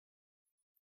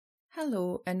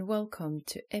Hello and welcome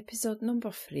to episode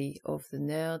number 3 of the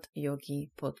Nerd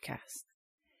Yogi podcast.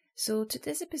 So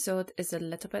today's episode is a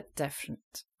little bit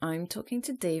different. I'm talking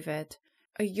to David,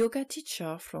 a yoga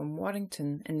teacher from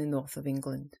Warrington in the north of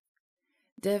England.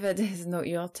 David is not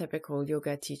your typical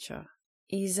yoga teacher.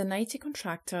 He's an IT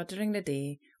contractor during the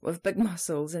day with big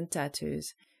muscles and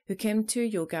tattoos who came to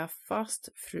yoga first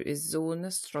through his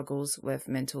own struggles with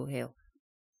mental health.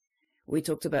 We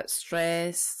talked about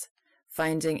stress,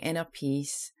 finding inner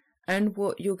peace, and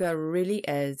what yoga really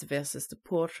is versus the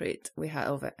portrait we have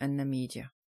of it in the media.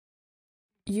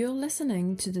 You're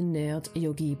listening to the Nerd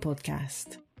Yogi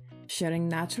podcast, sharing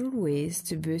natural ways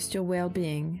to boost your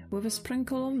well-being with a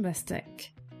sprinkle of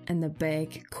mystic and a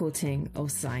big coating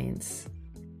of science.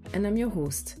 And I'm your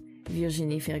host,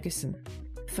 Virginie Ferguson,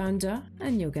 founder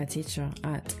and yoga teacher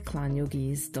at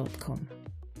clanyogis.com.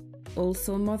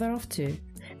 Also mother of 2,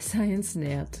 science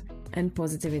nerd, and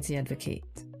positivity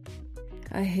advocate.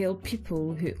 I help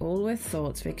people who always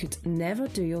thought they could never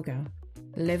do yoga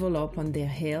level up on their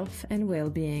health and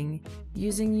well-being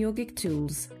using yogic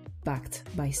tools backed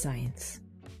by science.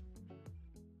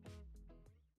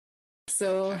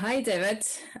 So, hi David.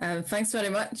 Thanks very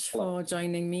much for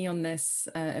joining me on this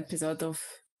episode of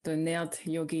the Nerd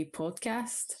Yogi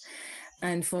podcast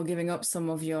and for giving up some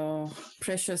of your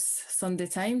precious Sunday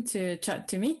time to chat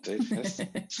to me. Yes.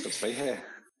 It's good to be here.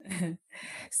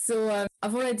 So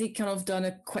I've already kind of done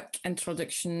a quick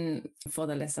introduction for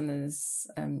the listeners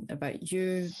about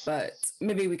you, but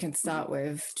maybe we can start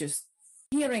with just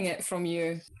hearing it from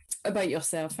you about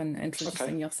yourself and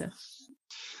introducing yourself.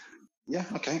 Yeah,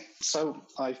 okay. So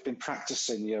I've been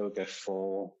practicing yoga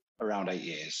for around 8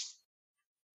 years.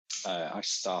 I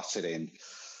started in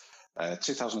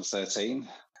 2013.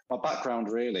 My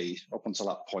background really up until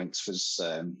that point was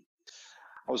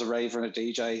I was a raver and a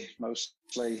DJ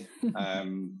mostly. I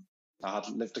had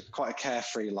lived quite a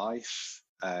carefree life.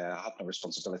 I had no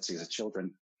responsibilities as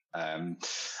children. And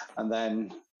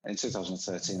then in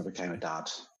 2013, I became a dad,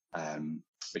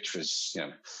 which was,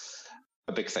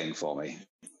 a big thing for me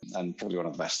and probably one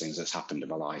of the best things that's happened in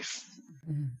my life.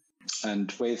 Mm-hmm.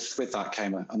 And with that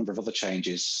came a number of other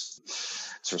changes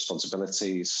to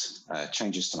responsibilities,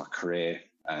 changes to my career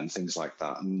and things like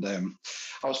that. And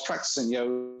I was practicing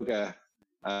yoga.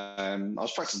 I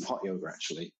was practicing hot yoga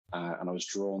actually, and I was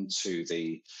drawn to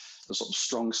the sort of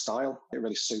strong style. It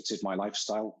really suited my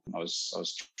lifestyle. I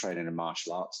was training in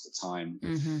martial arts at the time,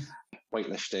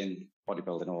 weightlifting,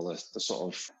 bodybuilding, all the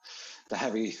sort of the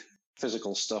heavy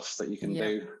physical stuff that you can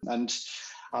do. And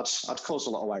I'd caused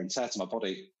a lot of wear and tear to my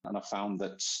body, and I found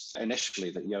that initially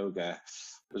that yoga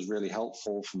was really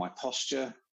helpful for my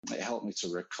posture. It helped me to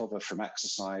recover from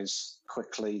exercise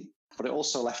quickly. But it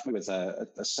also left me with a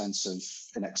sense of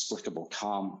inexplicable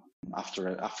calm after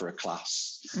a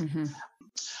class. Mm-hmm.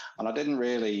 And I didn't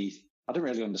really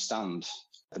understand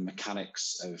the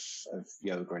mechanics of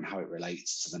yoga and how it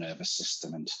relates to the nervous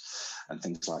system and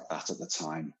things like that at the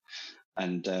time.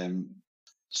 And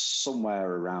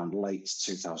somewhere around late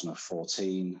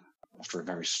 2014, after a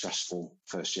very stressful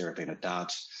first year of being a dad,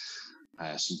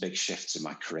 some big shifts in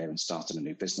my career and starting a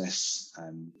new business.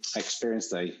 I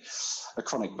experienced a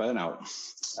chronic burnout,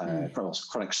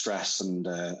 chronic stress and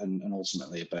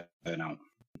ultimately a burnout.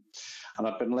 And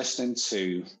I've been listening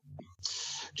to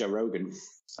Joe Rogan,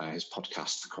 his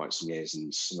podcast for quite some years,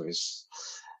 and some of his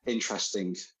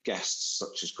interesting guests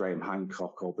such as Graham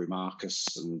Hancock, Aubrey Marcus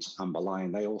and Amber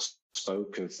Lyon. They all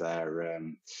spoke of their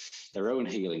own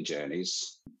healing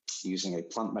journeys using a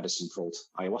plant medicine called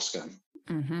ayahuasca.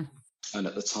 Mm-hmm. And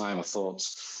at the time I thought,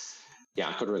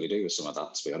 I could really do with some of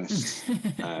that, to be honest.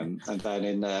 And then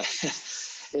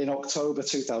in October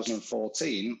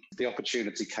 2014, the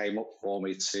opportunity came up for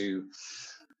me to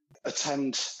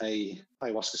attend a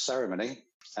ayahuasca ceremony.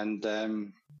 And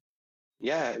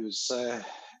it was a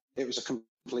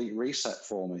complete reset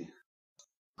for me.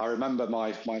 I remember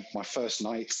my first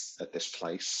night at this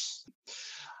place.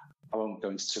 I won't go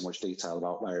into too much detail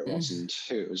about where it was and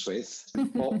who it was with,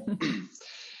 but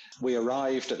we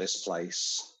arrived at this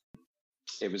place.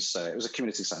 It was a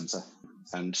community centre,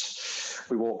 and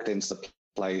we walked into the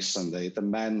place, and the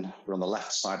men were on the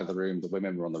left side of the room, the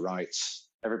women were on the right.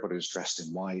 Everybody was dressed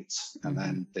in white, and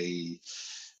then the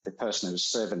person who was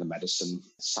serving the medicine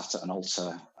sat at an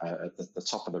altar at the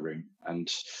top of the room,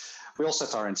 and we all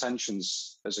set our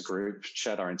intentions as a group,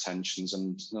 shared our intentions,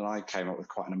 and then I came up with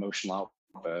quite an emotional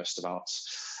outburst about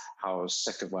how I was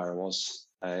sick of where I was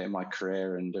in my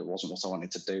career, and it wasn't what I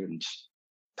wanted to do, and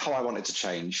how I wanted to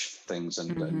change things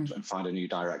and find a new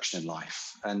direction in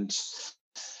life. And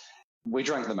we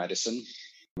drank the medicine.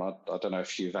 I don't know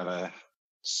if you've ever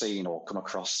seen or come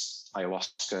across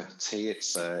ayahuasca tea.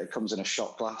 It comes in a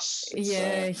shot glass. It's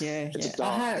a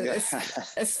dark.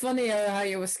 it's funny how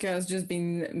ayahuasca has just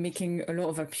been making a lot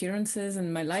of appearances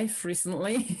in my life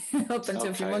recently. Up until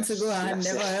a few months ago, I had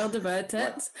never heard about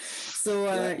it. So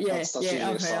that's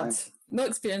I've heard. Not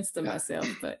experienced it myself,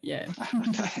 but yeah.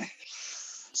 Okay.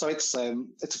 So it's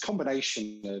a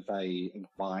combination of a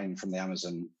vine from the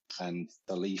Amazon and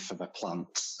the leaf of a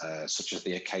plant, such as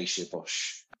the acacia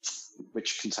bush,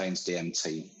 which contains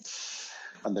DMT.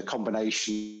 And the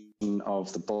combination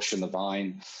of the bush and the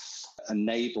vine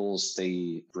enables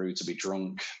the brew to be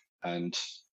drunk, and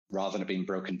rather than it being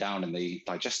broken down in the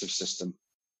digestive system,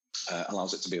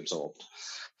 allows it to be absorbed.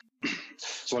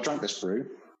 So I drank this brew.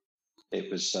 It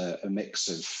was a mix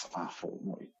of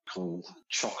what you call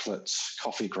chocolate,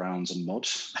 coffee grounds, and mud.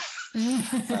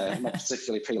 Not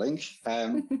particularly appealing.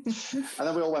 And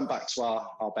then we all went back to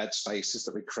our bed spaces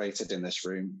that we created in this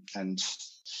room. And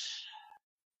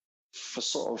for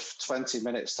sort of 20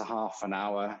 minutes to half an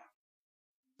hour,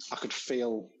 I could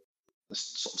feel this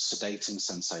sort of sedating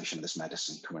sensation of this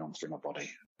medicine coming on through my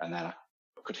body. And then I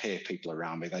could hear people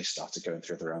around me. They started going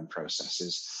through their own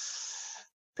processes.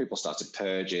 People started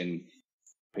purging.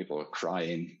 People were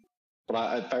crying. But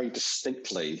I very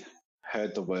distinctly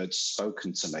heard the words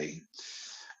spoken to me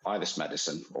by this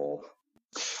medicine, or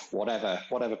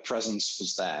whatever presence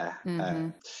was there.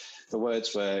 The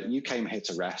words were, "You came here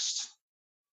to rest,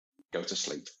 go to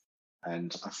sleep."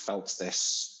 And I felt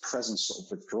this presence sort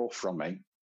of withdraw from me.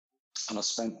 And I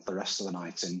spent the rest of the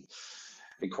night in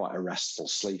quite a restful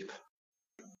sleep.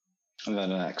 And then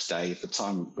the next day, the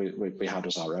time we had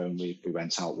was our own. We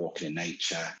went out walking in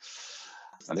nature.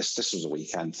 And this was a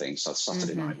weekend thing. So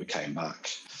Saturday night we came back.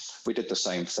 We did the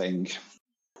same thing.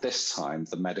 This time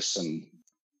the medicine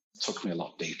took me a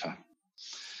lot deeper.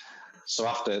 So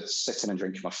after sitting and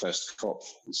drinking my first cup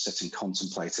and sitting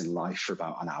contemplating life for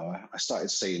about an hour, I started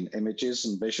seeing images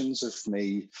and visions of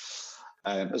me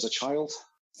as a child.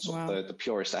 Sort of the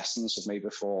purest essence of me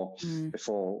before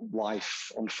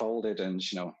life unfolded and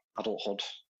adulthood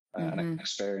and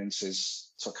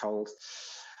experiences took hold.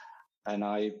 And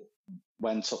I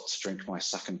went up to drink my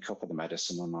second cup of the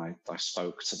medicine, and I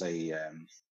spoke to the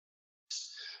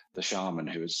shaman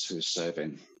who was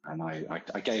serving, and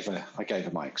I gave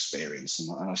her my experience,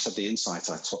 and I said the insight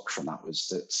I took from that was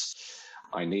that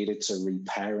I needed to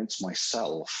reparent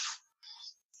myself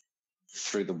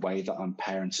through the way that I'm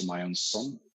parenting my own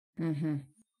son. And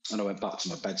I went back to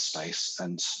my bed space,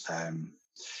 and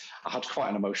I had quite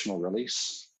an emotional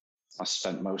release. I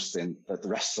spent the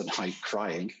rest of the night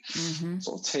crying,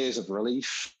 sort of tears of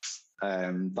relief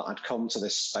that I'd come to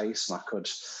this space and I could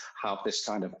have this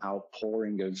kind of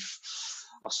outpouring of,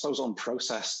 I suppose,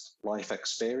 unprocessed life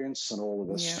experience and all of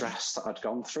the stress that I'd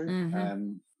gone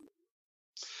through.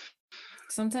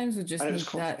 Sometimes we just need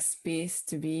that space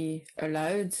to be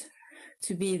allowed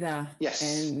to be there. Yes.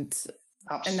 And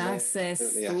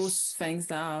access those things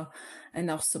that are in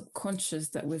our subconscious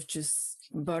that we've just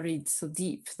buried so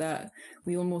deep that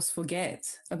we almost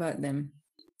forget about them.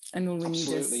 And all we need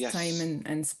is time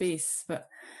and space. But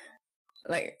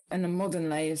like in the modern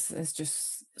lives, it's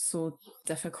just so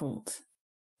difficult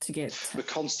to get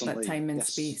that time and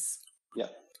space. Yeah,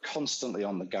 constantly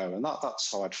on the go. And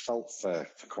that's how I'd felt for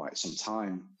quite some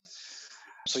time.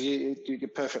 So you're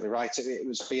perfectly right. It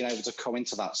was being able to come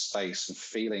into that space and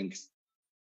feeling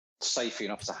safe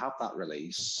enough to have that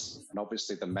release. And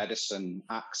obviously the medicine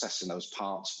accessing those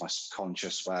parts of my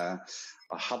subconscious where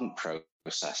I hadn't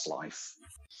processed life.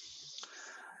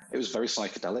 It was very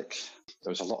psychedelic.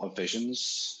 There was a lot of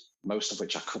visions, most of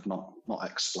which I could not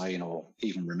explain or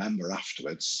even remember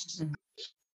afterwards.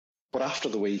 But after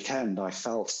the weekend, I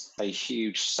felt a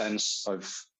huge sense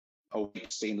of a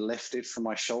weight being lifted from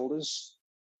my shoulders.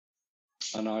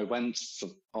 And I went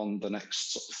on the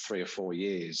next 3 or 4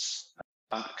 years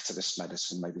back to this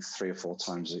medicine, maybe 3 or 4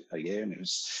 times a year. And it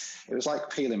was like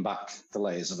peeling back the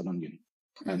layers of an onion.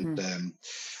 And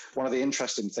one of the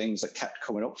interesting things that kept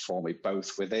coming up for me,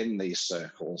 both within these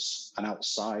circles and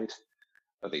outside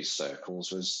of these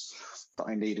circles, was that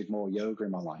I needed more yoga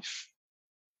in my life.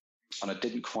 And I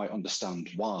didn't quite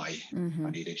understand why I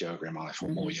needed yoga in my life or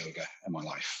more yoga in my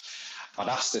life. I'd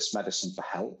asked this medicine for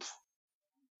help.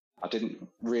 I didn't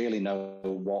really know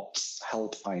what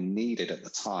help I needed at the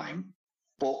time.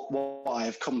 But what I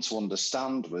have come to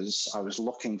understand was I was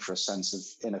looking for a sense of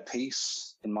inner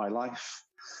peace in my life.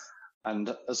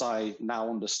 And as I now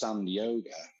understand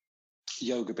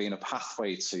yoga being a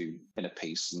pathway to inner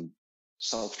peace and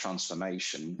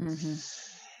self-transformation,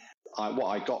 what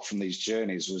I got from these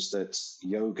journeys was that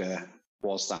yoga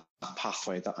was that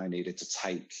pathway that I needed to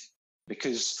take.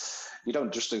 Because you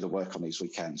don't just do the work on these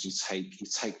weekends. You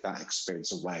take that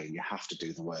experience away. You have to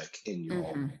do the work in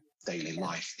your daily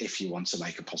life if you want to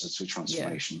make a positive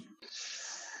transformation. Yeah.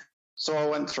 So I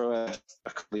went through a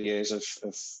couple of years of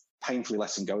painfully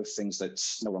letting go of things that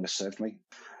no longer served me.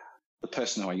 The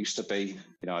person who I used to be,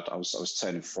 I was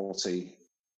turning 40,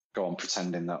 go on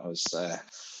pretending that I was,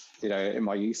 in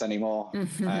my youth anymore.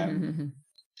 And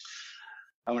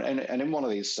in one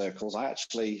of these circles, I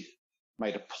actually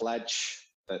made a pledge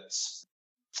that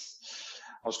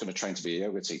I was going to train to be a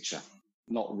yoga teacher,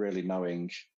 not really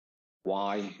knowing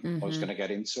why I was going to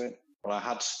get into it. But I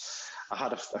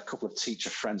had a couple of teacher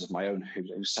friends of my own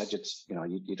who said,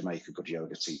 you'd make a good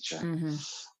yoga teacher.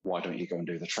 Why don't you go and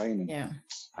do the training? Yeah.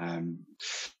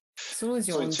 It's always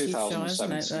your own teacher,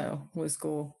 isn't it, that always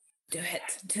go, do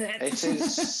it. It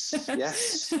is,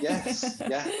 yes,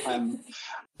 yeah. And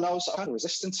I was kind of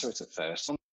resistant to it at first.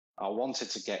 I wanted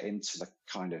to get into the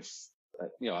kind of,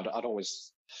 I'd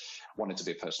always wanted to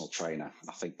be a personal trainer.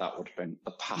 I think that would have been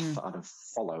the path that I'd have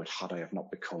followed had I have not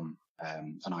become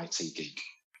an IT geek.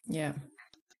 Yeah.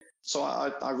 So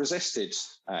I resisted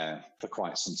for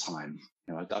quite some time.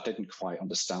 I didn't quite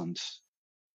understand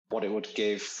what it would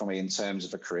give for me in terms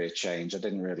of a career change. I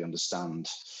didn't really understand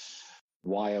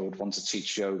why I would want to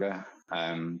teach yoga,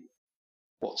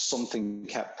 but something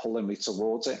kept pulling me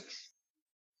towards it.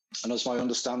 And as my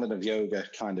understanding of yoga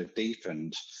kind of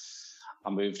deepened, I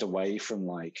moved away from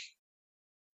I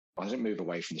didn't move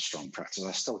away from the strong practice.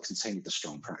 I still continued the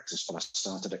strong practice, but I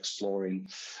started exploring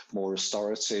more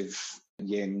restorative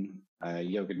yin,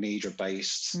 yoga nidra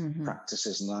based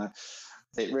practices. And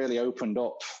it really opened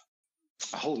up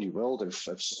a whole new world of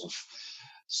sort of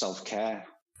self-care,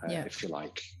 if you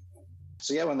like.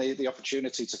 So when the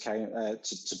opportunity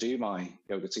to do my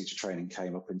yoga teacher training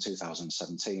came up in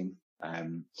 2017,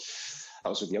 that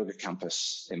was with Yoga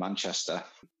Campus in Manchester.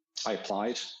 I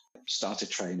applied, started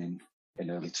training in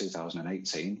early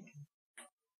 2018.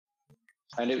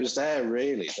 And it was there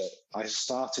really that I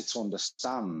started to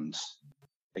understand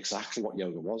exactly what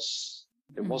yoga was.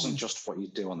 It wasn't just what you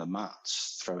do on the mat,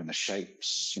 throwing the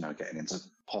shapes, getting into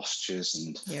postures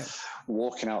and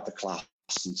walking out the class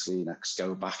until you next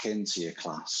go back into your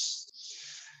class.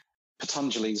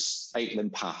 Patanjali's 8-limb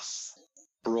path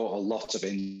brought a lot of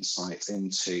insight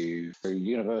into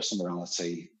universal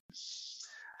morality,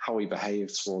 how we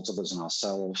behave towards others and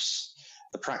ourselves,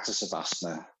 the practice of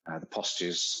asana, the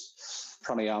postures,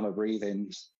 pranayama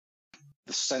breathing,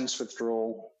 the sense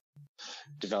withdrawal,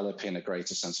 developing a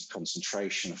greater sense of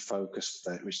concentration, of focus,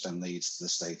 which then leads to the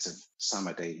state of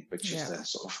samadhi, which is the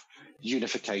sort of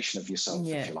unification of yourself,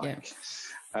 if you like. Yeah.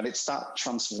 And it's that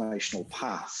transformational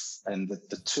path and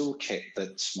the toolkit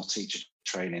that my teacher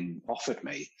training offered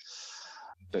me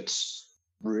that's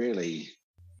really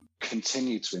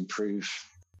continued to improve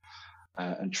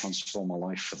and transform my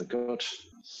life for the good.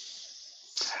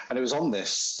 And it was on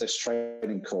this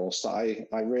training course that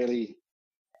I really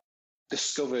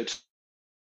discovered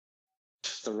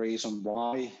the reason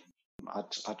why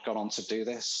I'd gone on to do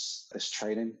this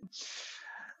training.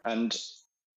 And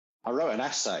I wrote an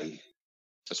essay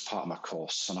as part of my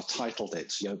course, and I titled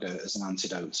it "Yoga as an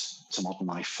Antidote to Modern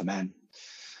Life for Men."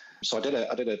 So I did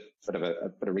a bit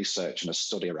of research and a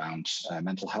study around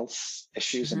mental health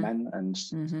issues in men and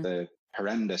the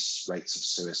horrendous rates of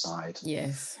suicide,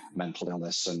 mental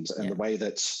illness, and the way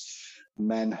that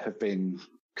men have been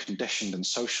conditioned and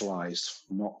socialized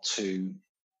not to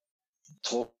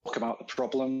talk about the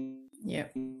problem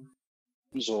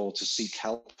or to seek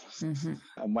help.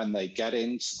 And when they get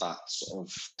into that sort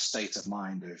of state of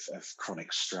mind of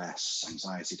chronic stress,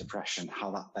 anxiety, depression,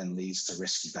 how that then leads to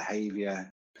risky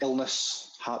behavior,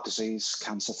 illness, heart disease,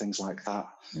 cancer, things like that,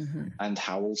 and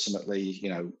how ultimately,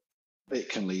 it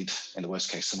can lead, in the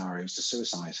worst case scenarios, to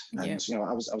suicide. And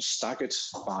I was staggered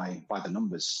by the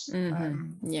numbers.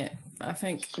 I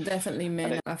think definitely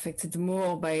men are affected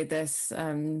more by this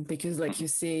because, like you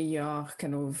say, you're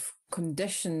kind of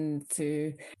conditioned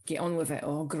to get on with it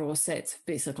or gross it,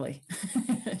 basically.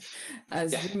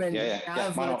 As women, we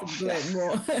have a little bit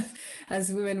more.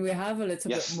 As women, we have a little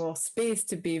bit more space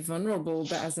to be vulnerable,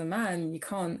 but as a man, you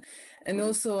can't. And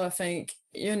also, I think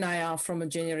you and I are from a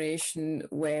generation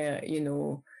where,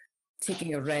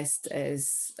 taking a rest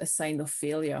is a sign of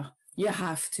failure. You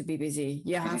have to be busy.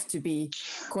 You have to be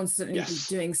constantly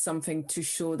doing something to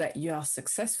show that you are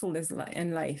successful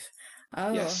in life.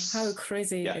 How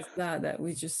crazy is that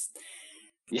we just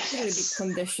really be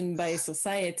conditioned by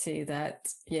society that,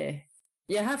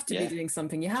 you have to be doing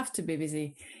something. You have to be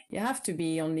busy. You have to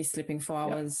be only sleeping 4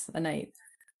 hours a night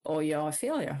or you're a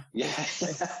failure.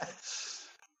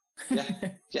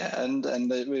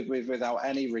 Without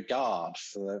any regard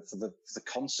for the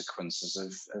consequences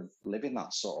of living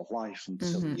that sort of life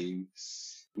until you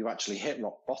actually hit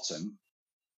rock bottom,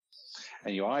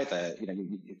 and you either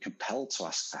you're compelled to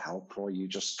ask for help, or you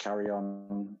just carry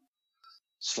on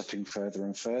slipping further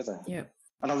and further. Yeah.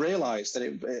 And I realized that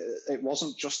it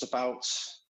wasn't just about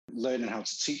learning how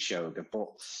to teach yoga, but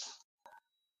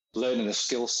learning a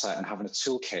skill set and having a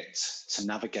toolkit to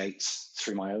navigate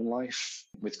through my own life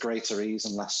with greater ease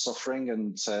and less suffering,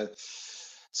 and to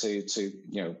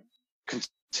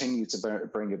continue to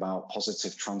bring about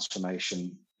positive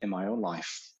transformation in my own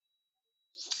life.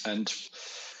 And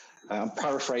I'm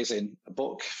paraphrasing a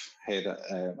book here that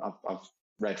I've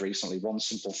read recently, One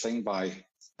Simple Thing by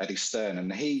Eddie Stern,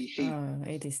 and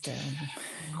Eddie Stern.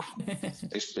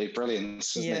 It's brilliant,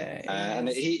 isn't it? And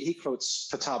he quotes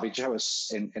Pattabhi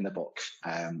Jois in the book,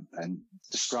 and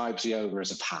describes yoga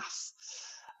as a path,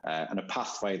 and a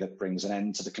pathway that brings an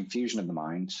end to the confusion in the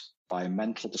mind by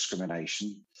mental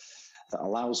discrimination that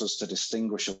allows us to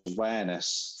distinguish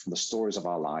awareness from the stories of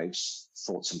our lives,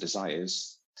 thoughts and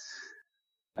desires,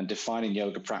 and defining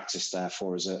yoga practice,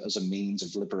 therefore, as a means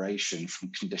of liberation from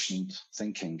conditioned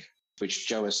thinking, which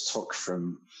Jois took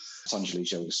from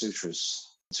Patanjali's Yoga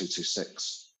Sutras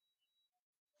 226.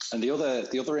 And the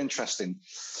other interesting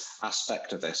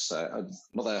aspect of this,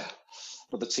 another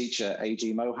teacher,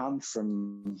 A.G. Mohan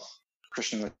from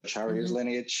Krishnamacharya's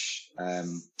lineage,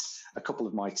 a couple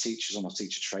of my teachers on my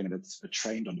teacher training had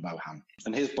trained under Mohan.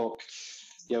 And his book,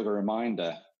 Yoga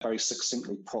Reminder, very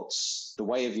succinctly puts the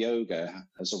way of yoga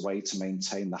as a way to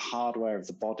maintain the hardware of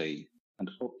the body and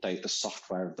update the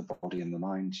software of the body and the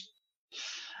mind.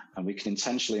 And we can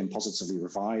intentionally and positively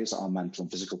revise our mental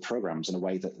and physical programs in a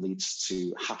way that leads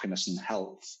to happiness and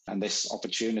health. And this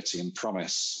opportunity and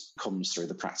promise comes through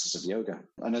the practice of yoga.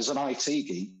 And as an IT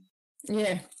geek,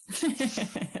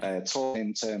 talking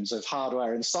in terms of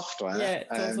hardware and software,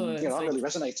 totally. That really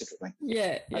resonated with me.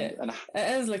 And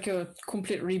it is like a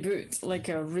complete reboot, like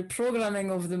a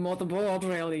reprogramming of the motherboard,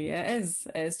 really. It is.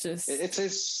 It's just... It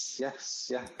is,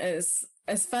 yes, yeah.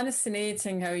 It's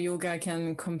fascinating how yoga can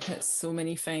encompass so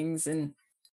many things. And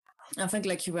I think,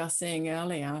 like you were saying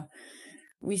earlier,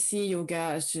 we see yoga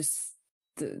as just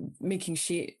making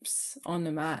shapes on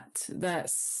the mat.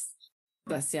 That's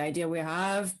the idea we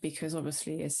have, because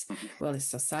obviously it's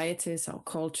society, it's our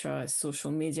culture, it's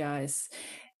social media, it's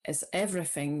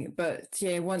everything. But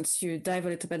once you dive a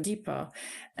little bit deeper,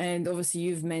 and obviously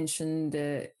you've mentioned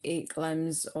the 8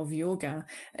 limbs of yoga,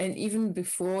 and even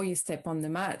before you step on the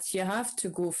mat, you have to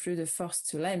go through the first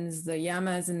 2 limbs, the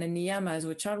yamas and the niyamas,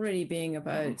 which are really being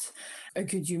about a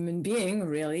good human being,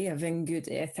 really having good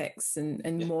ethics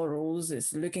and morals.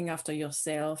 It's looking after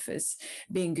yourself, it's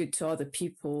being good to other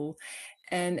people,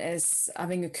 and as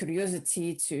having a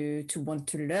curiosity to want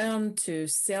to learn, to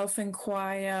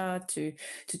self-inquire, to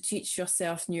teach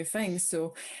yourself new things.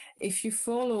 So if you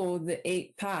follow the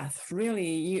 8 path,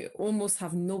 really, you almost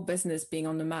have no business being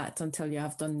on the mat until you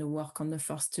have done the work on the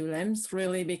first 2 limbs,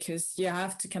 really, because you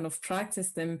have to kind of practice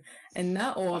them in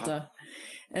that order.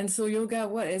 And so yoga,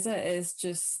 what is it? It's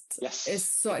just, it's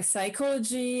sort of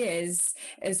psychology, is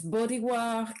body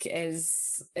work,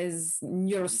 is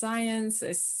neuroscience,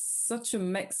 is such a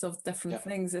mix of different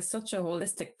things. It's such a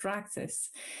holistic practice.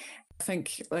 I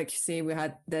think, like you say, we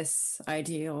had this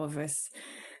idea of us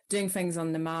doing things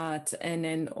on the mat, and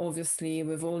then obviously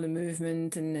with all the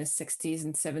movement in the 60s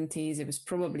and 70s, it was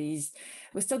probably,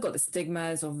 we still got the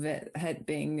stigmas of it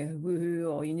being woohoo,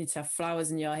 or you need to have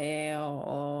flowers in your hair,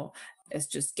 or it's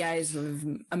just guys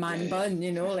with a man bun,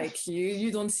 like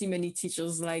you don't see many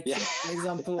teachers like, for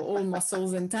example, all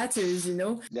muscles and tattoos,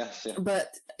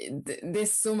 But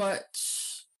there's so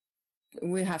much,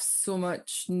 we have so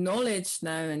much knowledge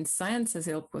now, and science has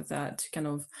helped with that to kind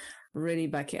of really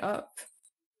back it up.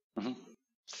 And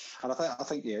I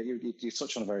think you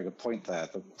touched on a very good point there,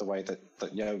 the way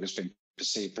that yoga has been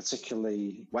perceived,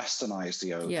 particularly westernized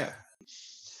yoga.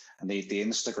 And the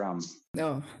Instagram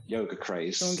yoga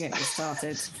craze. Don't get me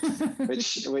started.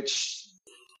 which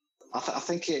I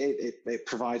think it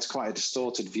provides quite a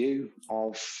distorted view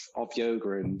of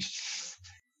yoga, and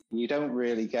you don't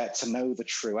really get to know the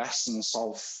true essence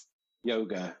of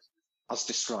yoga as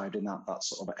described in that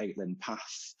sort of 8-limb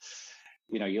path.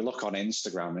 You look on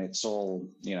Instagram and it's all,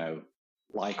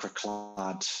 lycra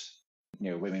clad,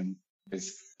 women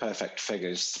with perfect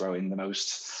figures throwing the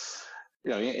most,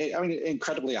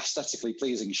 incredibly aesthetically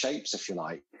pleasing shapes, if you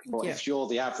like. But if you're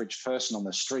the average person on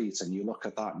the street and you look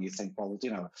at that and you think, well,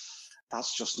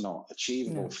 that's just not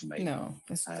achievable for me. No,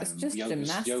 it's just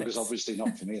gymnastics. Yoga's obviously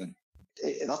not for me then.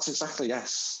 That's exactly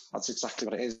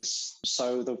what it is.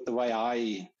 So the way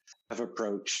I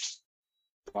approached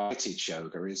I teach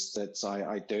yoga is that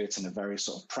I do it in a very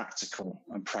sort of practical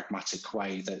and pragmatic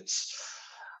way that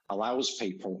allows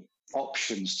people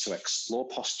options to explore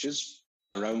postures,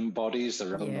 their own bodies,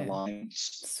 their own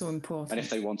alignments. So important. And if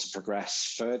they want to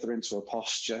progress further into a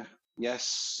posture,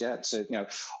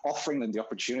 offering them the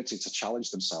opportunity to challenge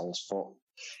themselves. But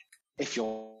if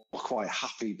you're quite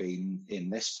happy being in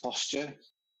this posture,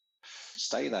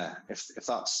 stay there. If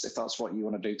that's what you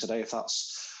want to do today, if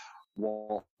that's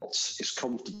what is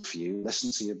comfortable for you,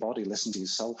 listen to your body, listen to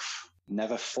yourself.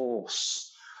 Never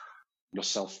force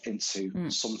yourself into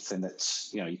something that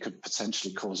you could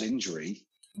potentially cause injury.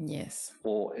 Yes.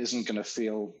 Or isn't going to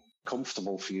feel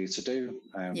comfortable for you to do.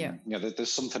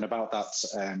 There's something about that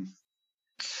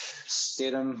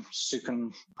Sthiram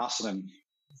Sukham Asanam,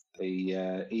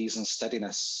 the ease and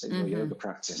steadiness in your yoga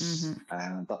practice,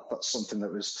 and that's something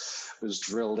that was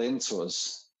drilled into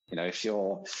us. If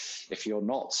you're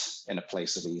not in a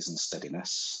place of ease and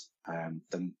steadiness,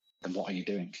 then what are you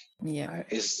doing? Yeah,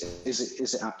 is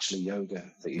it actually yoga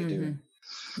that you're doing?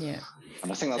 Yeah,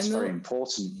 and I think that's very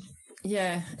important.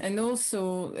 Yeah, and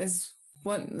also as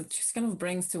one that just kind of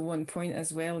brings to one point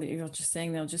as well that you were just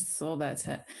saying there, just thought about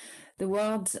it. The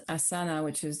word asana,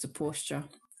 which is the posture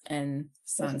in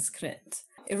Sanskrit,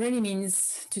 it really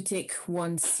means to take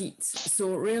one seat.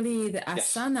 So really the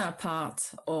asana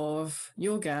part of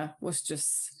yoga was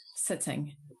just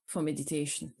sitting for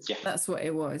meditation. Yeah. That's what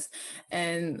it was.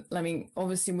 And I mean,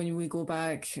 obviously when we go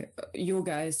back,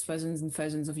 yoga is thousands and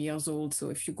thousands of years old.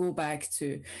 So if you go back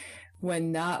to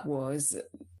when that was,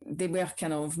 they were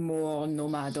kind of more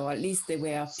nomad, or at least they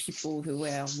were people who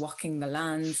were walking the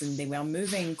lands and they were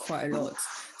moving quite a lot.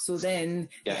 So then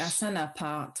the asana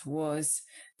part was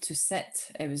to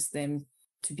sit. It was them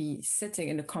to be sitting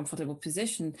in a comfortable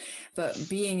position, but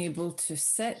being able to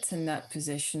sit in that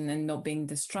position and not being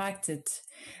distracted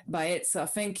by it. So I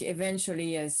think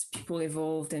eventually as people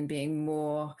evolved and being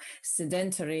more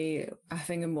sedentary,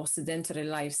 having a more sedentary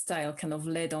lifestyle kind of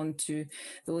led on to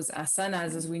those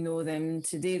asanas as we know them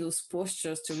today, those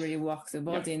postures to really work the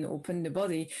body and open the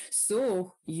body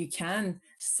so you can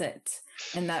sit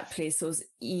in that place, those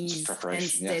ease and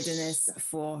steadiness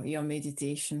for your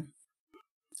meditation.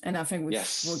 And I think we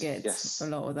forget a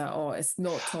lot of that, or it's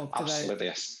not talked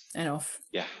about enough.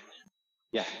 Yeah.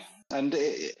 And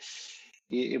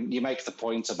you make the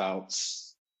point about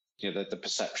the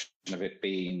perception of it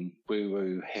being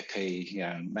woo-woo, hippie,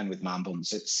 men with man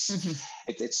buns.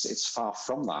 It's far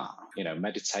from that.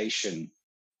 Meditation,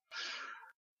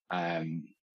 to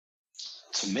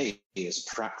me, is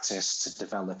practice to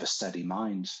develop a steady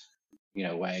mind.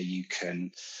 Where you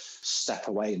can step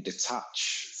away and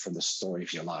detach from the story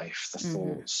of your life, the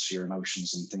thoughts, your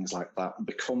emotions and things like that, and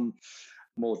become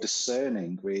more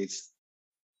discerning with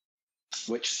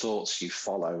which thoughts you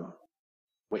follow,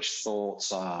 which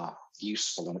thoughts are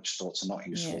useful and which thoughts are not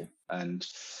useful, and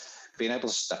being able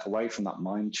to step away from that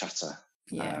mind chatter.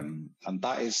 And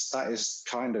that is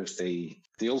kind of the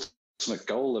ultimate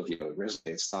goal of yoga, isn't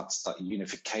it? It's that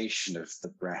unification of the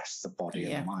breath, the body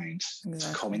and the mind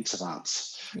to come into that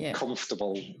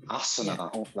comfortable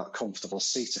asana, that comfortable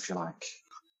seat, if you like.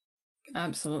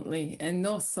 Absolutely. And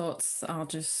those thoughts are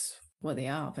just what they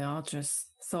are. They are just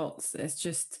thoughts. It's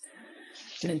just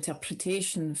an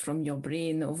interpretation from your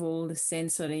brain of all the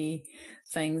sensory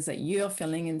things that you're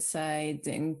feeling inside,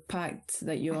 the impact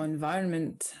that your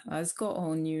environment has got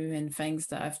on you, and things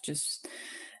that have just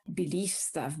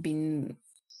beliefs that have been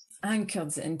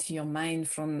anchored into your mind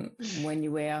from when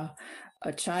you were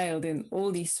a child, and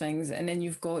all these things. And then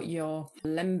you've got your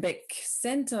limbic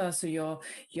center, so your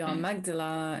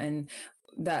amygdala, and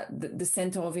that the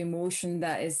center of emotion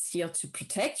that is here to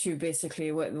protect you,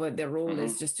 basically what their role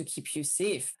is, just to keep you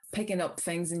safe, picking up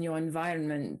things in your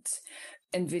environment,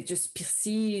 and they just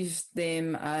perceive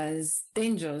them as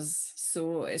dangers.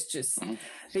 So it's just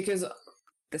because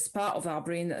this part of our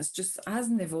brain that just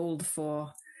hasn't evolved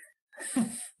for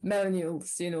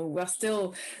millennials, we're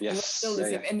still the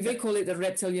same. And they call it the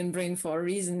reptilian brain for a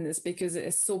reason. It's because it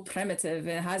is so primitive.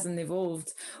 It hasn't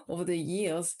evolved over the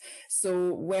years.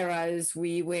 So whereas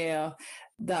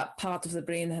that part of the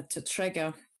brain had to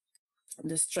trigger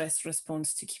the stress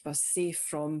response to keep us safe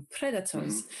from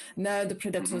predators. Now the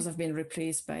predators have been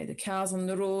replaced by the cars on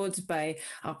the road, by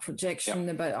our projection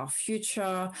about our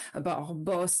future, about our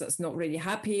boss that's not really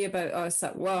happy about us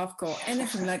at work, or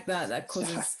anything like that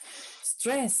causes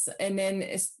stress. And then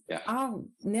our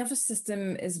nervous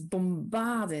system is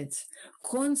bombarded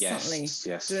constantly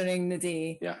during the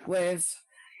day with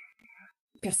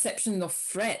perception of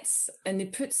threats, and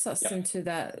it puts us into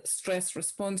that stress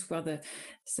response where the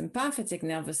sympathetic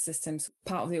nervous system,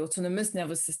 part of the autonomous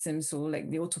nervous system, so like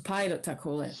the autopilot, I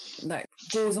call it, that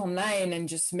goes online and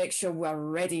just make sure we're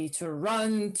ready to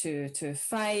run, to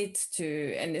fight,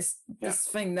 and this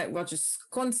thing that we're just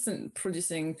constant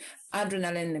producing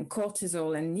adrenaline and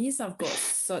cortisol, and these have got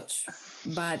such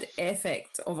bad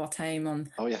effect over time on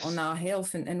our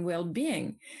health and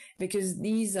well-being, because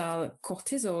these are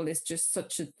cortisol is just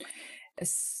such a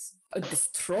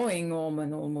destroying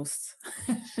hormone almost.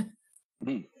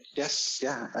 Yes,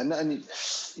 yeah, and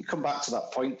you come back to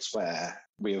that point where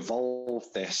we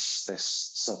evolved this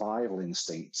survival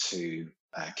instinct to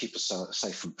keep us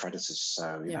safe from predators.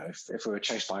 So you know, if we were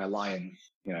chased by a lion,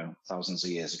 you know, thousands of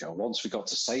years ago, once we got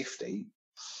to safety,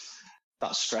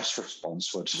 that stress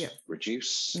response would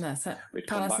reduce. And that's it.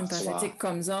 Parasympathetic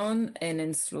comes on and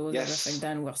then slows everything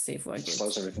down. We're safe. We're good.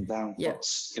 Slows everything down. Yeah. But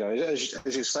you know,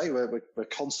 as you say, we're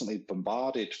constantly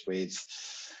bombarded with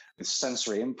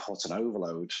sensory input and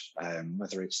overload,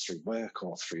 whether it's through work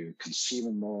or through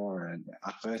consuming more and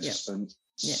advertisements.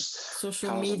 Yeah,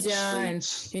 social media, and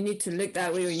you need to look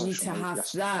that way, or you need to have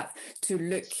that to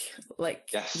look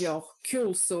like you're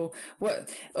cool. So what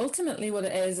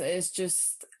it is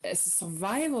just, it's a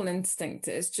survival instinct.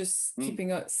 It's just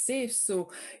keeping us safe.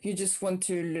 So you just want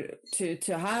to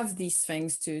have these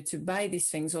things, to buy these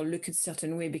things or look a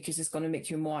certain way because it's going to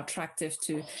make you more attractive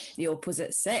to the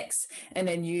opposite sex, and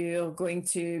then you're going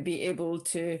to be able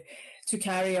to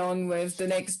carry on with the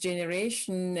next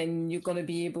generation, and you're going to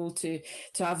be able to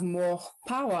have more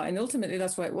power. And ultimately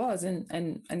that's what it was.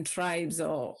 And tribes,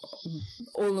 or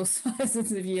all those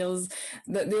thousands of years,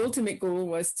 that the ultimate goal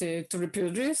was to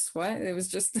reproduce, right? It was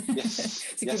just to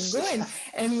keep going.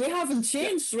 And we haven't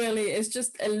changed really. It's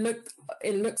just it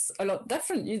looks a lot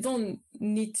different. You don't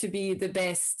need to be the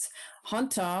best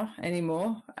hunter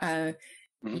anymore.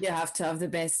 You have to have the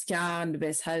best car and the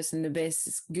best house and the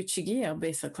best Gucci gear,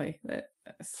 basically.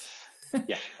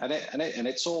 Yeah, and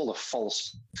it's all a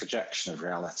false projection of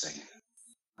reality,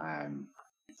 and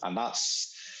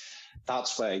that's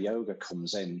where yoga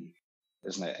comes in,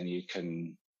 isn't it? And you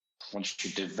can, once you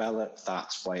develop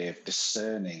that way of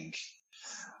discerning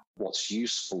what's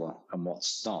useful and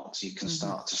what's not, you can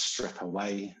start to strip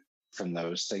away from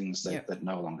those things that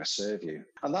no longer serve you.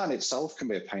 And that in itself can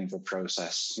be a painful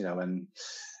process, you know, and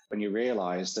when you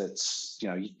realize that, you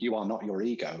know, you are not your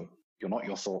ego, you're not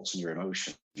your thoughts and your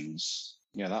emotions,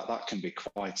 you know, that can be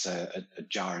quite a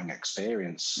jarring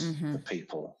experience for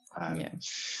people. You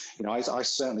know, I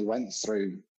certainly went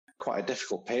through quite a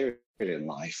difficult period in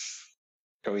life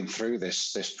going through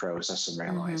this process and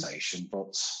realization,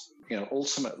 but, you know,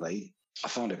 ultimately I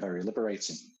found it very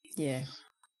liberating. Yeah.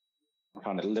 I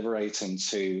found it liberating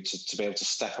to be able to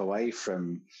step away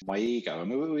from my ego. I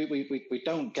mean, we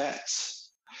don't get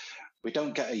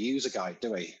a user guide,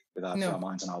 do we, with our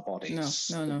minds and our bodies?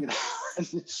 No. You know,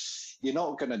 you're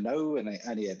not going to know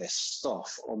any of this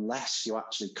stuff unless you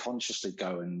actually consciously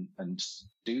go and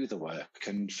do the work.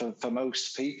 And for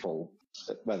most people,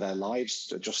 where their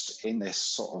lives are just in this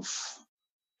sort of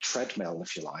treadmill,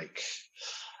 if you like,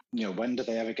 you know, when do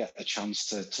they ever get the chance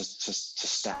to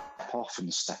step off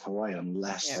and step away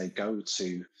unless they go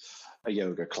to a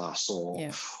yoga class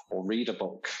or read a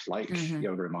book like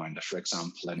Yoga Reminder, for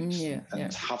example, and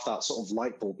have that sort of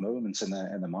light bulb moment in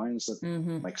their minds that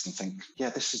makes them think,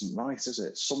 this isn't right, is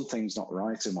it? Something's not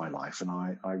right in my life, and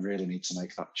I really need to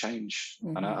make that change.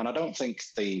 And I don't think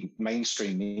the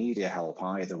mainstream media help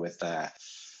either with their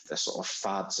sort of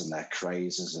fads and their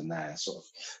crazes and their sort of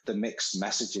the mixed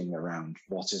messaging around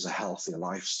what is a healthy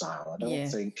lifestyle. I don't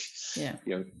think, you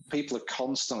know, people are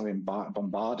constantly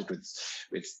bombarded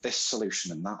with this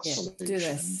solution and that solution. Do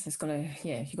this. It's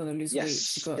you're gonna lose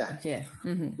weight.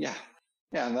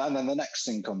 And then the next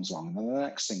thing comes along, and then the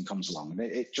next thing comes along, and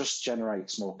it just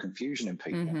generates more confusion in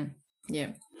people.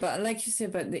 Yeah, but like you said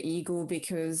about the ego,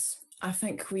 because I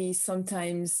think we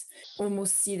sometimes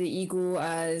almost see the ego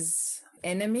as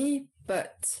enemy,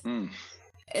 but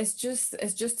it's just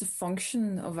a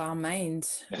function of our mind.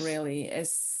 Really,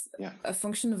 it's a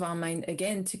function of our mind,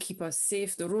 again, to keep us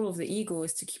safe. The role of the ego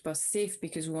is to keep us safe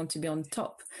because we want to be on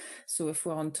top. So if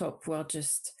we're on top, we're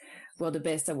the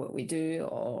best at what we do,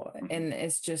 and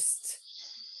it's just,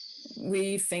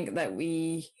 we think that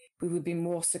we would be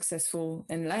more successful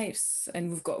in lives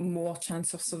and we've got more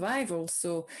chance of survival.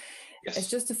 So it's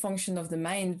just a function of the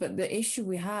mind. But the issue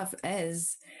we have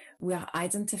is we are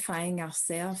identifying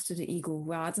ourselves to the ego.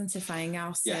 We're identifying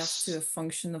ourselves to a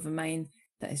function of a mind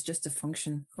that is just a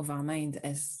function of our mind,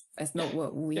 as not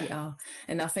what we are.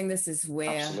 And I think this is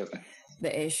where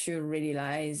the issue really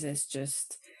lies, is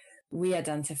just we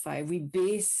identify. We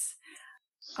base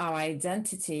our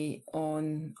identity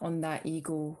on that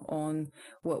ego, on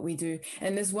what we do.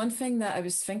 And there's one thing that I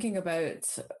was thinking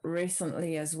about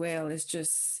recently as well, is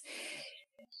just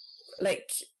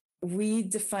like we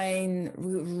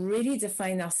really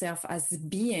define ourselves as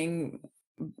being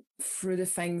through the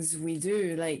things we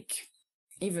do. Like,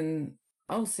 even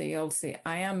I'll say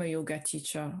I am a yoga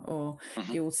teacher, or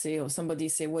you'll say, or somebody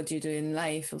say, what do you do in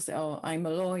life? You'll say, oh, I'm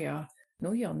a lawyer.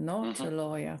 No, you're not a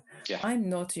lawyer. I'm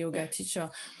not a yoga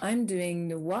teacher. I'm doing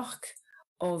the work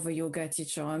of a yoga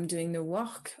teacher. I'm doing the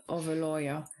work of a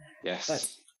lawyer.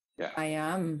 Yes. But I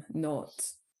am not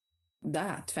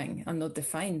that thing. I'm not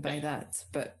defined by that.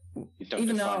 But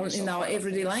even in our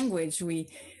everyday language, we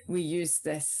use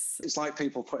this. It's like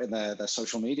people put in their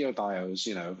social media bios,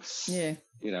 you know. Yeah.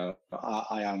 You know,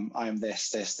 I am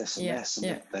this, and this,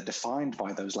 and they're defined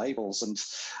by those labels. And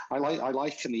I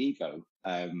liken the ego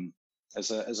as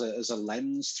a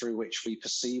lens through which we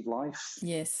perceive life.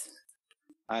 Yes.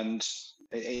 And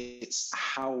it's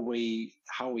how we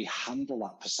handle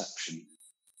that perception.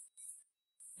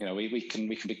 You know, we can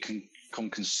become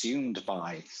consumed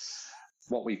by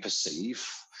what we perceive,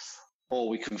 or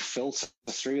we can filter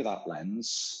through that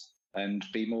lens and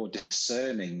be more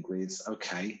discerning with,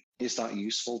 okay, is that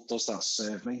useful? Does that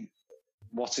serve me?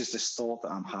 What is this thought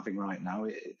that I'm having right now?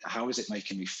 How is it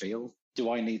making me feel?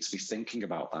 Do I need to be thinking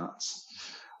about that?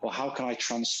 Or how can I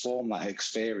transform that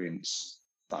experience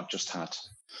that I've just had?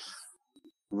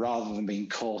 Rather than being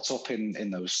caught up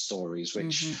in those stories,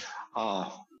 which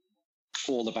are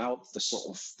all about the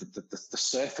sort of the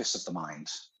surface of the mind,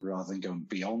 rather than going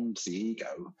beyond the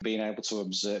ego, being able to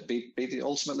observe,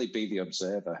 ultimately be the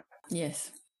observer.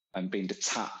 Yes. And being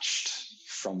detached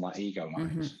from that ego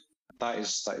mind. That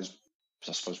is,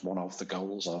 I suppose, one of the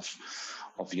goals of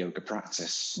yoga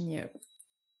practice. Yeah.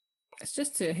 It's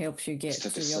just to help you get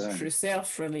to your true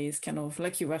self, really. Is kind of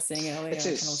like you were saying earlier,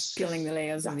 kind of peeling the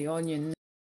layers of the onion.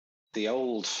 The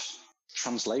old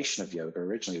translation of yoga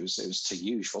originally it was to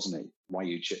yuj, wasn't it?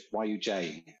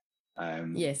 Y-U-J.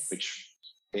 Yes. Which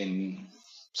in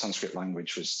Sanskrit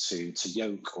language was to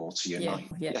yoke or to unite.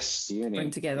 Yeah. Yes, the union.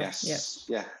 Bring together. Yes.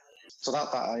 Yeah. So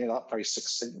that very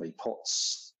succinctly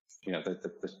puts, you know,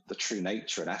 the true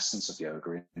nature and essence of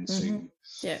yoga into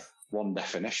one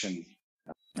definition.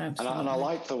 Absolutely. And I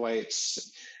like the way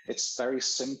it's very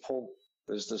simple.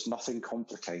 There's nothing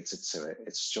complicated to it.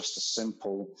 It's just a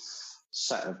simple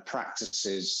set of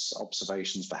practices,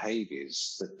 observations,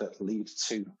 behaviors that lead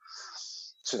to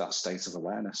that state of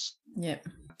awareness. Yeah.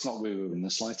 It's not woo-woo in the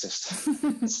slightest.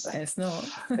 It's not.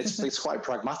 it's quite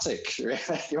pragmatic, really,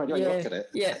 when you look at it.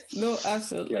 Yeah, no,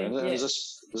 absolutely. And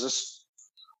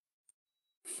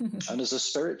there's a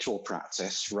spiritual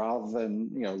practice, rather than,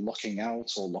 you know, looking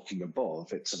out or looking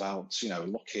above. It's about, you know,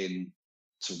 looking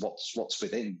to what's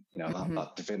within, you know,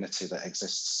 that divinity that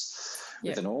exists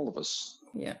within all of us.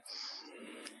 Yeah.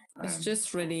 It's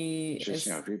just really... Just,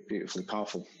 you know, beautifully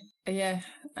powerful. Yeah,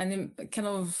 and it kind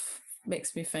of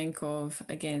makes me think of,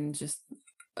 again, just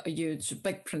a huge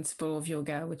big principle of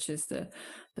yoga, which is the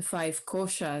 5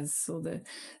 koshas, so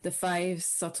the 5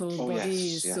 subtle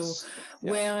bodies. Yes. So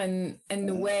where in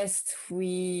the West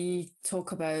we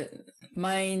talk about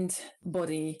mind,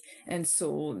 body and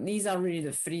soul, these are really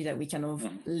the 3 that we kind of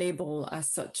label as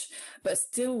such, but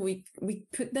still we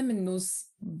put them in those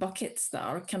buckets that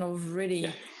are kind of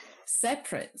really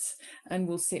separate, and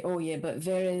we'll say, oh yeah, but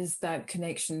there is that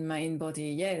connection mind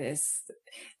body. There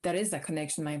is that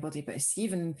connection mind body, but it's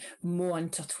even more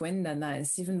intertwined than that.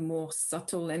 It's even more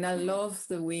subtle. And I love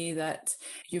the way that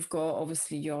you've got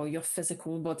obviously your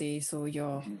physical body, so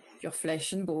your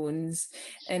flesh and bones,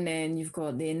 and then you've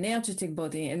got the energetic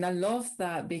body. And I love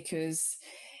that, because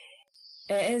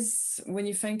it is, when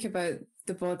you think about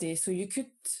the body, so you could,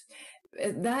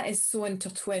 that is so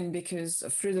intertwined, because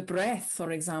through the breath,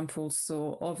 for example,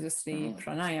 so obviously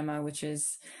pranayama, which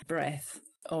is breath,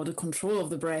 or the control of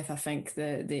the breath, I think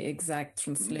the exact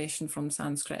translation from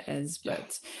Sanskrit is,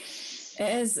 but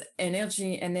it is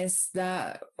energy, and it's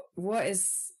that, what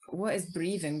is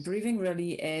breathing? Breathing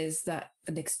really is that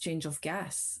an exchange of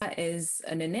gas. That is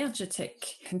an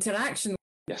energetic interaction.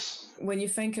 Yes. When you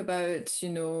think about, you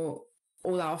know,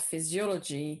 all our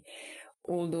physiology,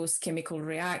 all those chemical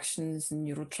reactions and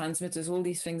neurotransmitters, all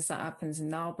these things that happens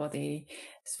in our body,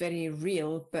 it's very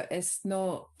real, but it's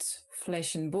not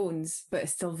flesh and bones, but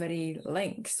it's still very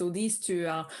linked. So these 2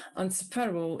 are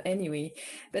inseparable anyway.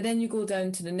 But then you go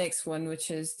down to the next one,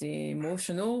 which is the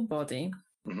emotional body.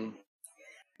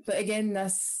 But again,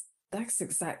 that's the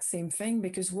exact same thing,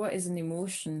 because what is an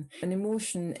emotion? An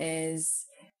emotion is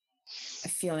A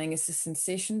feeling is a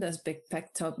sensation that's been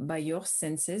picked up by your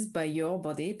senses, by your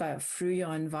body, through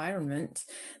your environment,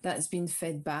 that's been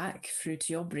fed back through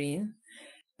to your brain.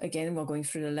 Again, we're going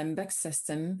through the limbic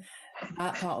system.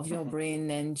 That part of your brain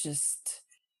then just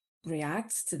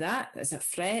reacts to that. Is it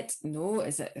threat? No.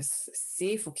 Is it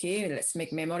safe? Okay, let's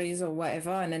make memories or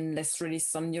whatever, and then let's release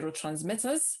some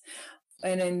neurotransmitters.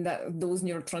 And then those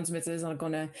neurotransmitters are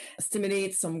going to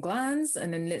stimulate some glands,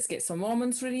 and then let's get some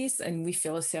hormones released, and we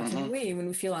feel a certain way. When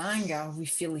we feel anger, we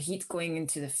feel heat going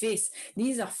into the face.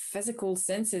 These are physical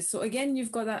senses. So again,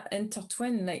 you've got that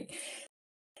intertwin,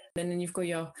 and then you've got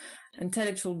your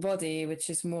intellectual body, which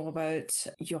is more about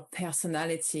your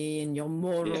personality and your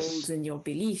morals and your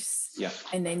beliefs. Yeah.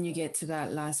 And then you get to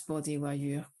that last body where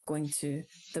you're going to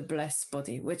the bliss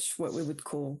body, which what we would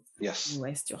call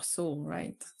rest your soul,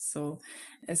 right? So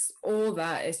it's all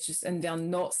that. It's just, and they're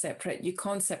not separate. You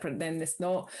can't separate them. It's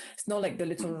not like the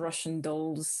little Russian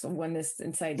dolls, one is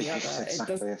inside the other.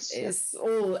 Exactly, it's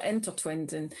all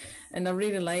intertwined, and I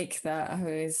really like that, how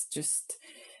it's just,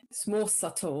 it's more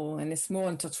subtle and it's more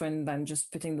intertwined than just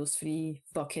putting those three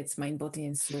buckets, mind, body,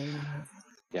 and soul.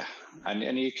 Yeah,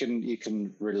 and you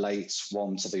can relate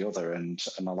one to the other, and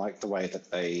I like the way that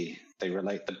they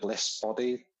relate the bliss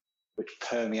body, which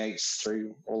permeates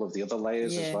through all of the other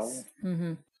layers as well.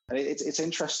 Mm-hmm. And it's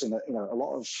interesting that, you know, a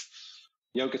lot of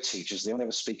yoga teachers, they only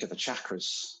ever speak of the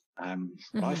chakras.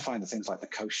 But I find the things like the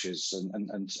koshas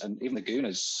and even the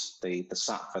gunas, the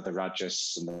sattva, the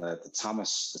rajas, and the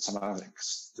tamas, the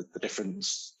tamasics, the different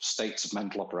states of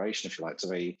mental operation, if you like, to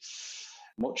be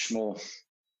much more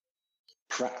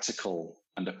practical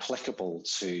and applicable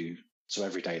to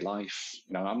everyday life.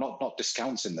 You know, I'm not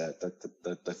discounting the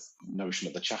notion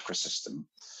of the chakra system,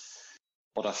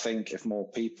 but I think if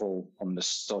more people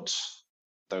understood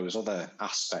those other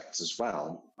aspects as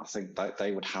well, I think that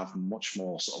they would have much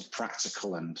more sort of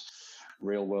practical and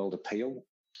real world appeal.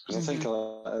 Because I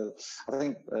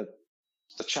think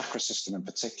the chakra system in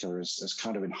particular has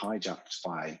kind of been hijacked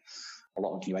by a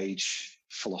lot of New Age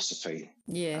philosophy.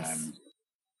 Yes.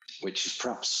 Which is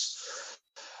perhaps,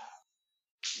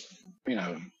 you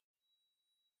know,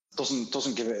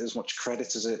 doesn't give it as much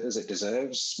credit as it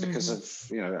deserves, because of,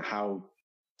 you know,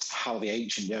 how the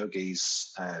ancient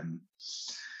yogis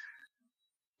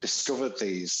discovered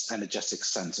these energetic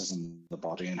centers in the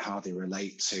body and how they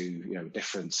relate to, you know,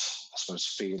 different, I suppose,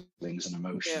 feelings and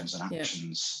emotions and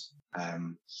actions.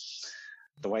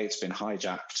 The way it's been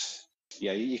hijacked,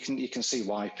 you can see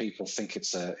why people think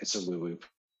it's a woo-woo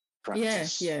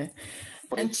practice.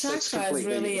 But and chakras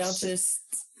really are just,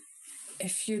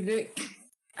 if you look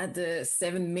at the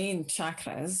 7 main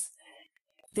chakras,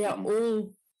 they are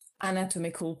all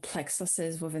anatomical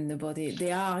plexuses within the body.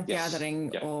 They are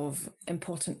gathering of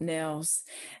important nerves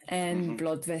and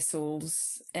blood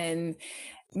vessels. And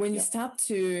when you start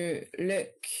to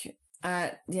look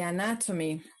at the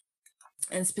anatomy,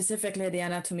 and specifically the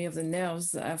anatomy of the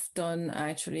nerves, I've done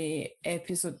actually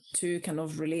episode 2 kind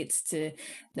of relates to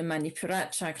the Manipura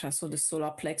chakra, so the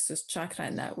solar plexus chakra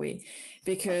in that way,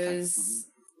 because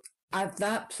at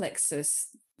that plexus,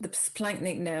 the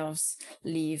splanchnic nerves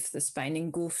leave the spine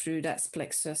and go through that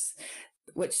plexus,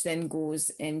 which then goes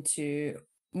into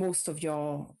most of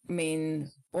your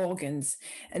main organs.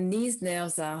 And these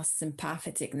nerves are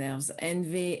sympathetic nerves,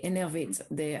 and they innervate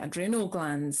the adrenal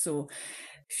glands. So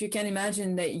if you can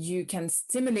imagine that you can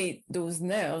stimulate those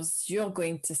nerves, you're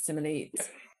going to stimulate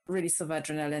release of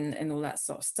adrenaline and all that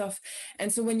sort of stuff.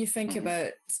 And so when you think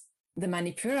about the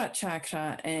Manipura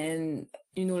chakra, and,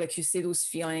 you know, like you say, those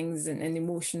feelings and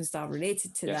emotions that are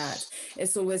related to that,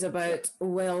 it's always about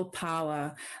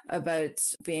willpower, about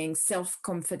being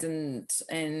self-confident,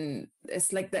 and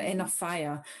it's like the inner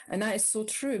fire. And that is so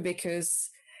true, because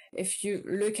if you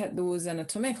look at those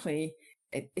anatomically,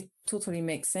 it totally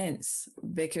makes sense,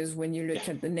 because when you look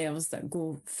at the nerves that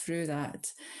go through that,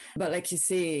 but like you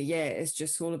say, it's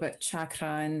just all about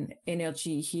chakra and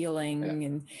energy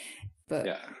healing,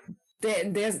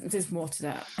 there's more to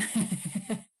that.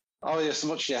 Oh, yes,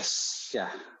 much,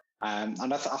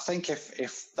 and I think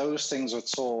if those things were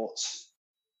taught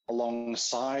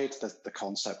alongside the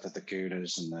concept of the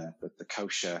gunas and the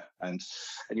kosha, and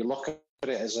you look at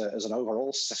it as an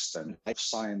overall system of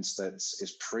science that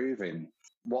is proving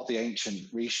what the ancient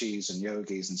rishis and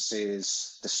yogis and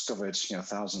seers discovered, you know,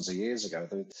 thousands of years ago.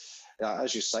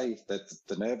 As you say,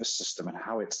 the nervous system and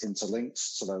how it's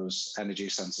interlinked to those energy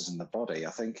centers in the body. I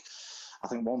think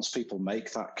once people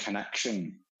make that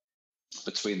connection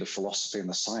between the philosophy and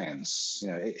the science,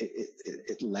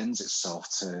 it lends itself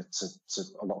to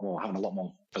a lot more, having a lot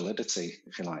more validity,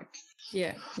 if you like.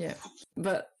 Yeah.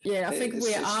 But yeah, I think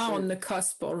we are on the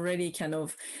cusp already,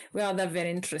 we're at that very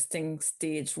interesting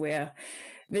stage where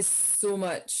there's so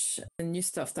much new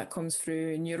stuff that comes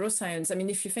through neuroscience. I mean,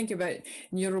 if you think about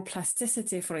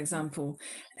neuroplasticity, for example,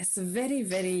 it's a very,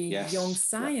 very young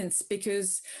science,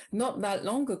 because not that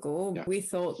long ago, we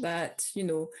thought that,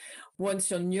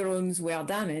 once your neurons were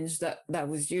damaged, that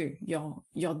was you.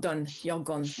 You're done. You're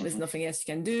gone. There's nothing else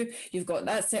you can do. You've got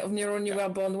that set of neurons you were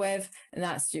born with, and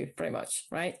that's you, pretty much,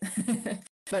 right?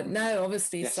 But now,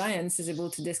 obviously, science is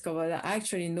able to discover that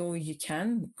actually, no, you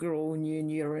can grow new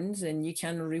neurons and you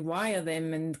can rewire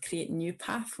them and create new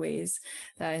pathways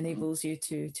that enables you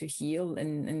to heal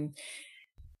and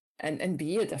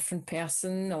be a different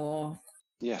person. Or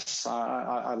yes,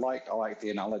 I like the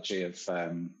analogy of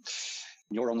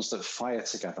neurons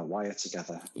that wire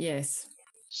together. Yes.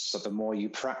 So the more you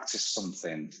practice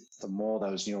something, the more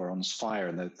those neurons fire,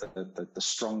 and the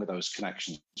stronger those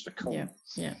connections become.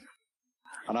 Yeah.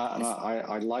 And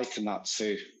I liken that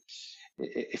to,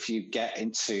 if you get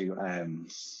into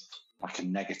like a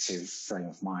negative frame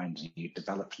of mind and you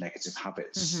develop negative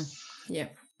habits,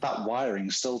 that wiring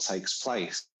still takes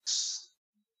place,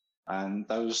 and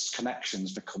those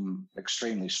connections become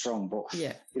extremely strong. But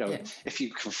if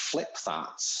you can flip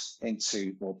that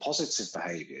into more positive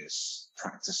behaviors,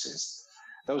 practices,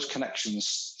 those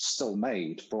connections still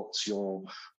made, but you're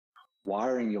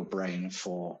wiring your brain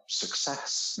for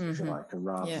success, if you like,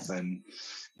 rather than,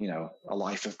 a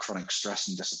life of chronic stress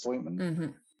and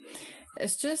disappointment.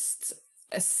 It's just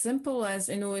as simple as,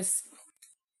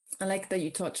 I like that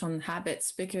you touch on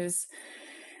habits, because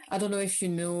I don't know if you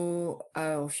know,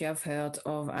 or if you have heard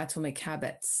of Atomic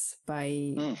Habits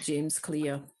by James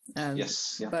Clear.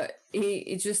 But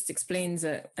he just explains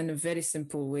it in a very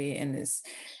simple way,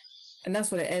 and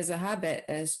that's what it is. A habit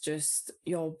is just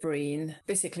your brain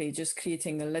basically just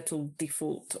creating a little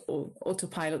default or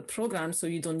autopilot program, so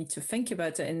you don't need to think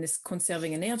about it, in this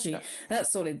conserving energy.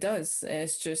 That's all it does.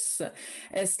 It's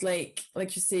like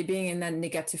you say, being in that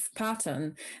negative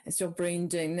pattern. It's your brain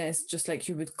doing this, just like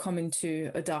you would come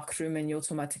into a dark room and you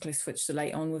automatically switch the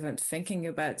light on without thinking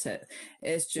about it.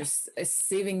 It's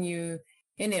saving you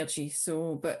energy.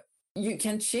 So, but you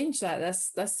can change that.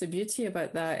 That's the beauty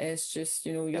about that. It's just,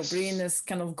 your brain has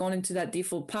kind of gone into that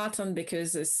default pattern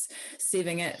because it's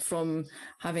saving it from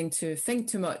having to think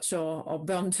too much or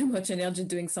burn too much energy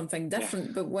doing something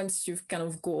different. But once you've kind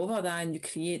of go over that and you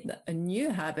create a new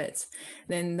habit,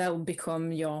 then that will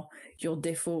become your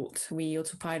default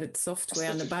autopilot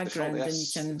software in the background. Default, then you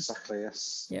can exactly.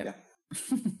 Yeah.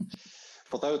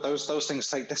 But those things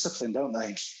take discipline, don't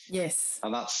they? Yes.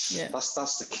 And that's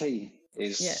the key.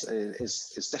 Is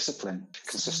discipline,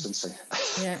 consistency.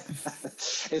 Yeah.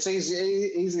 It's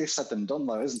easier said than done,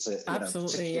 though, isn't it?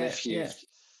 Absolutely. If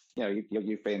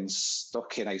you've been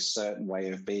stuck in a certain way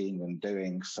of being and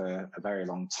doing for a very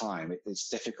long time, it's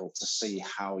difficult to see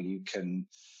how you can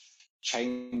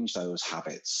change those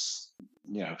habits.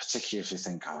 Particularly if you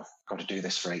think, I've got to do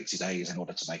this for 80 days in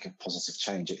order to make a positive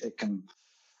change. It can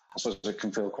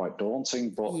feel quite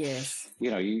daunting, but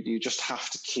you just have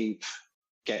to keep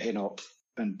getting up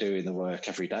and doing the work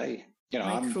every day.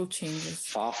 Micro changes.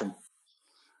 Far from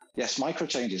micro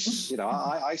changes.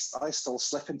 I still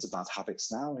slip into bad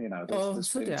habits now.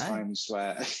 There's been times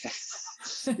where I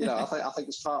think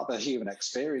it's part of the human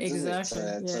experience, exactly.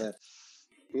 Isn't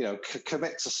it? To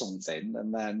commit to something,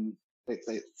 and then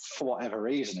it, for whatever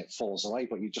reason it falls away,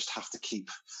 but you just have to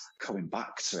keep coming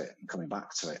back to it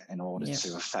in order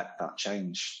to affect that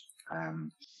change.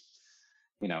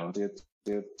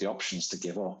 The options to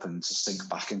give up and to sink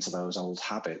back into those old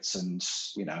habits and,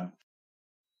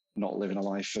 not living a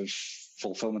life of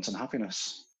fulfillment and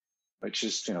happiness, which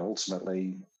is,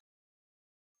 ultimately,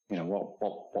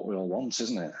 what we all want,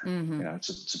 isn't it?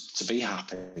 To be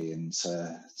happy and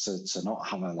to not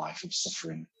have a life of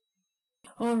suffering.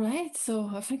 All right. So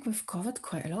I think we've covered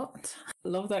quite a lot.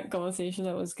 Love that conversation.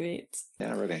 That was great.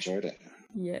 Yeah, I really enjoyed it.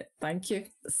 Yeah, thank you.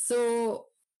 So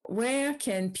where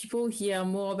can people hear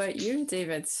more about you,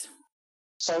 David?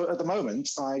 So at the moment,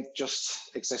 I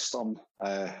just exist on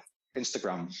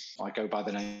Instagram. I go by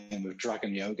the name of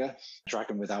Dragon Yoga,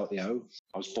 Dragon without the O.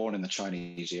 I was born in the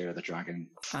Chinese Year of the Dragon.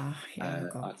 I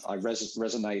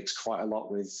resonate quite a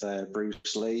lot with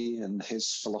Bruce Lee and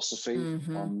his philosophy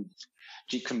on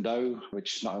Jeet Kune Do,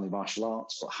 which is not only martial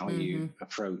arts, but how you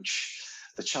approach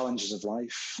the challenges of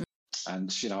life.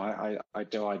 And, I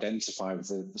do identify with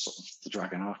the sort of the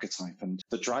dragon archetype, and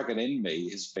the dragon in me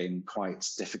has been quite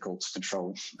difficult to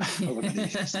control over the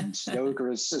years. And yoga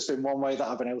has been one way that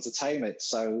I've been able to tame it.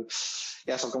 So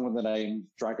yes, I've gone with the name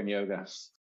Dragon Yoga.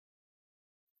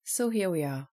 So here we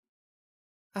are.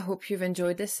 I hope you've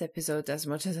enjoyed this episode as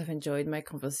much as I've enjoyed my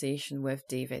conversation with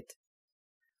David.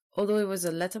 Although it was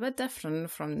a little bit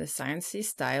different from the sciencey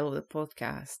style of the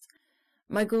podcast,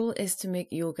 my goal is to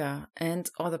make yoga and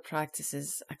other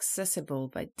practices accessible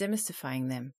by demystifying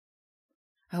them.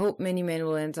 I hope many men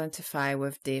will identify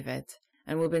with David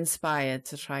and will be inspired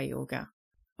to try yoga,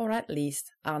 or at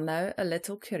least are now a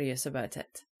little curious about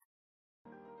it.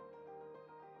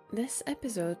 This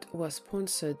episode was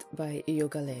sponsored by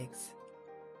Yoga Legs.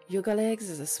 Yoga Legs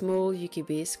is a small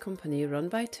UK-based company run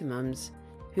by two mums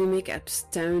who make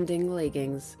astounding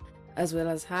leggings as well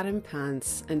as harem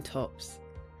pants and tops.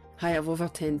 I have over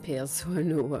 10 pairs, so I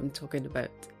know what I'm talking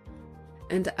about.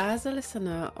 And as a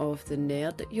listener of the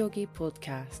Nerd Yogi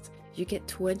podcast, you get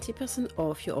 20%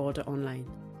 off your order online.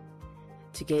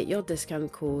 To get your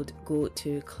discount code, go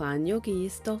to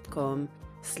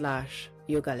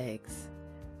clanyogis.com/yogalegs.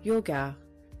 Yoga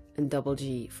and double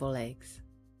G for legs.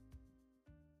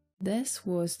 This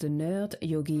was the Nerd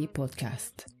Yogi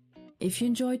podcast. If you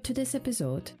enjoyed today's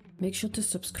episode, make sure to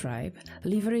subscribe,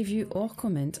 leave a review or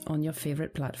comment on your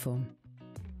favorite platform.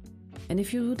 And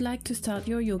if you would like to start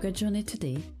your yoga journey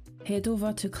today, head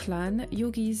over to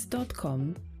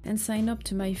clanyogis.com and sign up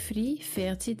to my free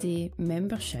 30-day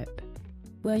membership,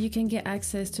 where you can get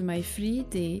access to my free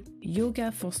day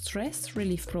Yoga for Stress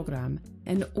Relief program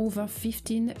and over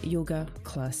 15 yoga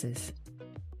classes.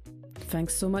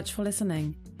 Thanks so much for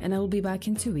listening, and I will be back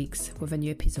in 2 weeks with a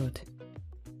new episode.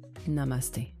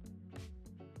 Namaste.